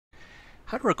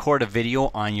how to record a video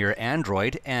on your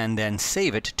Android and then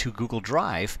save it to Google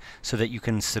Drive so that you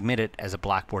can submit it as a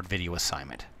Blackboard video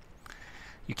assignment.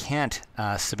 You can't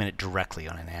submit it directly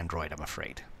on an Android, I'm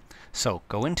afraid. So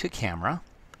go into Camera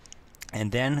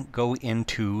and then go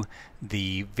into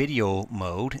the video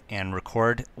mode and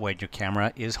record when your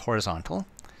camera is horizontal.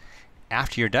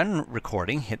 After you're done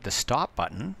recording, hit the stop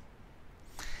button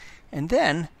and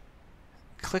then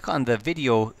click on the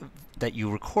video that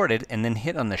you recorded and then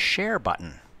hit on the share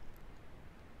button.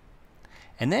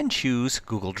 And then choose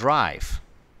Google Drive.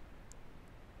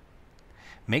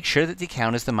 Make sure that the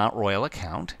account is the Mount Royal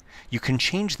account. You can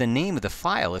change the name of the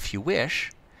file if you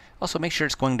wish. Also make sure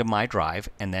it's going to My Drive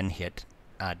and then hit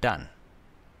Done.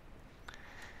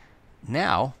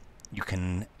 Now you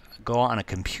can go on a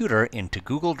computer into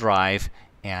Google Drive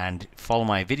and follow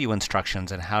my video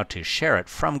instructions on how to share it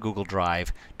from Google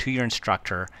Drive to your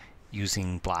instructor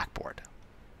using Blackboard.